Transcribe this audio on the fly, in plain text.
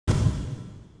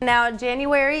Now,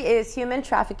 January is Human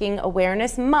Trafficking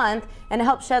Awareness Month, and to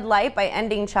help shed light by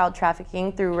ending child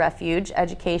trafficking through refuge,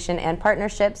 education, and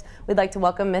partnerships, we'd like to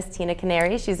welcome Miss Tina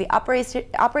Canary. She's the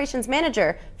Operations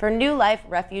Manager for New Life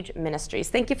Refuge Ministries.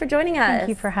 Thank you for joining us. Thank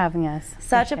you for having us.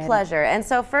 Such a pleasure. And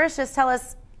so first, just tell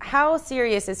us, how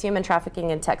serious is human trafficking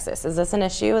in Texas? Is this an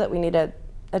issue that we need to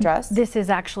address? This is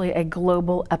actually a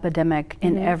global epidemic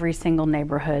in every single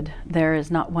neighborhood. There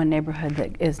is not one neighborhood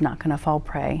that is not going to fall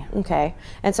prey. Okay.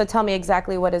 And so tell me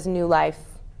exactly, what is New Life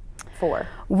for?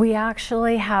 We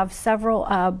actually have several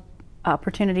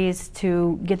opportunities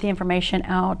to get the information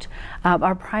out.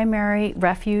 Our primary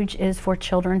refuge is for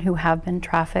children who have been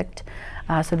trafficked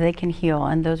so they can heal,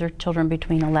 and those are children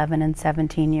between 11 and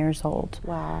 17 years old.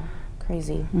 Wow.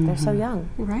 Crazy. They're so young.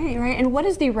 Right, right. And what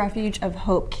is the Refuge of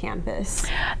Hope campus?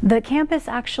 The campus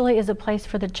actually is a place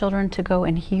for the children to go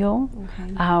and heal.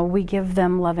 Okay. We give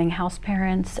them loving house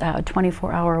parents,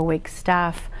 24-hour-a-week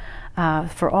staff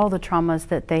for all the traumas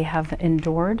that they have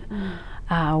endured.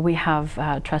 We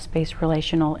have trust-based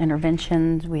relational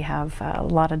interventions. We have a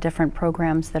lot of different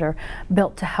programs that are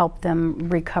built to help them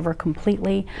recover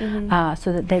completely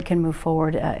so that they can move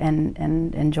forward and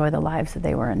enjoy the lives that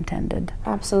they were intended.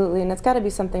 Absolutely, and it's got to be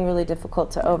something really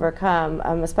difficult to overcome,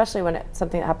 especially when it's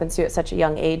something that happens to you at such a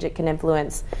young age. It can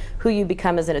influence who you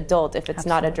become as an adult if it's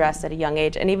not addressed at a young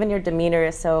age. And even your demeanor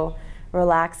is so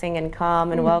relaxing and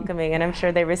calm and welcoming, and I'm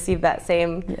sure they receive that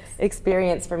same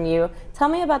experience from you. Tell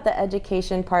me about the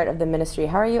education part of the ministry.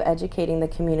 How are you educating the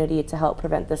community to help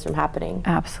prevent this from happening?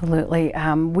 Absolutely.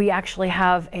 We actually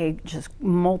have a just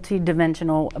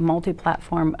multi-dimensional,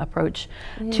 multi-platform approach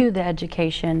to the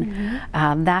education.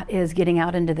 That is getting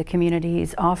out into the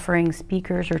communities, offering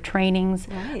speakers or trainings.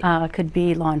 Could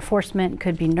be law enforcement,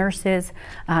 could be nurses,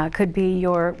 could be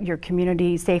your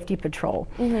community safety patrol.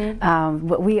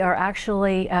 We are actually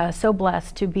so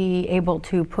blessed to be able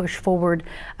to push forward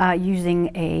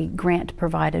using a grant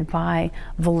provided by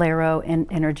Valero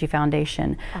Energy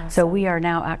Foundation. So we are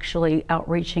now actually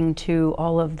outreaching to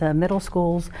all of the middle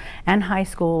schools and high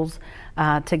schools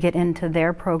to get into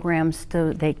their programs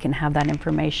so they can have that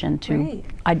information to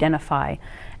identify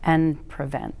and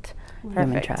prevent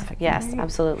human trafficking. Yes,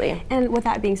 absolutely. And with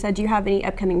that being said, do you have any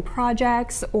upcoming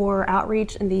projects or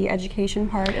outreach in the education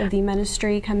part of the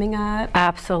ministry coming up?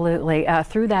 Absolutely.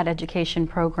 Through that education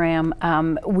program,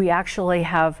 we actually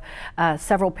have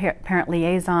several parent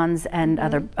liaisons and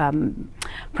other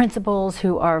principals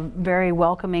who are very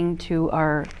welcoming to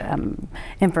our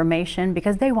information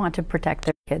because they want to protect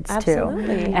their kids too.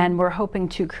 And we're hoping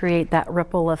to create that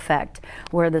ripple effect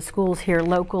where the schools here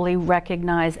locally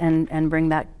recognize and bring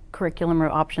that curriculum or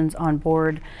options on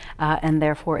board, and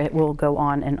therefore it will go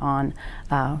on and on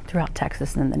throughout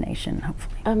Texas and the nation,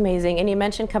 hopefully. Amazing. And you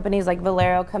mentioned companies like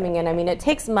Valero coming in. I mean, it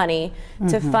takes money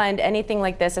to fund anything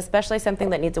like this, especially something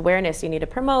that needs awareness. You need to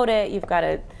promote it. You've got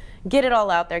to get it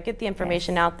all out there, get the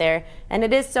information out there. And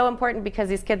it is so important because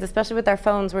these kids, especially with our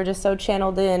phones, we're just so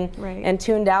channeled in and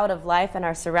tuned out of life and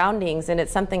our surroundings. And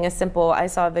it's something as simple. I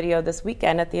saw a video this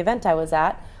weekend at the event I was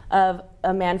at of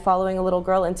a man following a little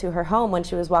girl into her home when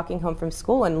she was walking home from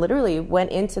school and literally went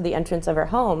into the entrance of her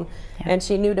home, and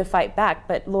she knew to fight back,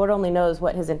 but Lord only knows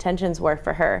what his intentions were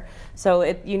for her. So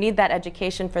you need that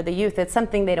education for the youth. It's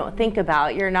something they don't think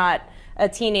about. You're not a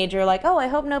teenager like, oh, I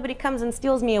hope nobody comes and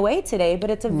steals me away today,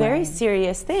 but it's a very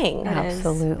serious thing.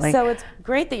 Absolutely. So it's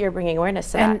great that you're bringing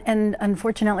awareness to that. And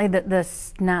unfortunately, the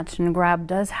snatch and grab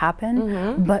does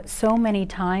happen, but so many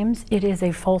times it is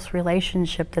a false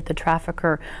relationship that the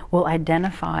trafficker will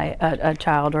identify a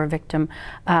child or a victim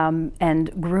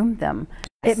and groom them.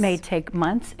 It may take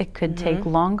months, it could take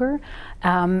longer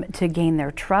to gain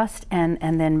their trust and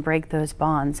then break those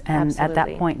bonds. And at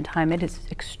that point in time, it is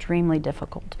extremely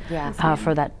difficult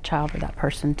for that child or that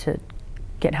person to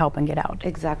get help and get out.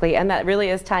 Exactly, and that really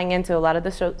is tying into a lot of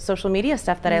the social media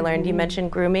stuff that I learned. You mentioned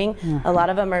grooming. A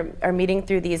lot of them are meeting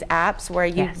through these apps where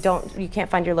you can't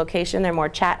find your location. They're more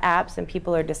chat apps, and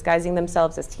people are disguising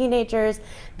themselves as teenagers.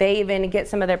 They even get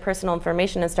some of their personal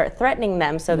information and start threatening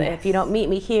them, so that if you don't meet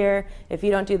me here, if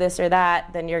you don't do this or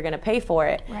that, then you're going to pay for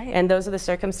it. And those are the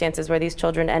circumstances where these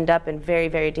children end up in very,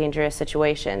 very dangerous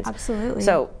situations. Absolutely.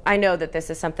 So I know that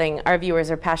this is something our viewers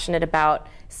are passionate about.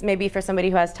 Maybe for somebody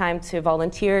who has time to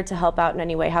volunteer to help out in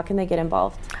any way, how can they get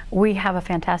involved? We have a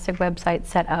fantastic website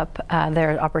set up.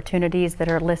 There are opportunities that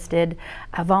are listed.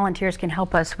 Volunteers can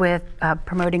help us with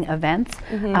promoting events,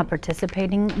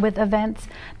 participating with events.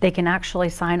 They can actually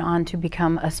sign on to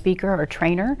become a speaker or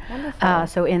trainer,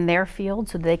 so in their field,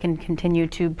 so they can continue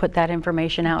to put that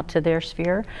information out to their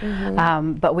sphere.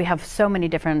 But we have so many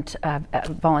different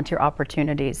volunteer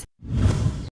opportunities.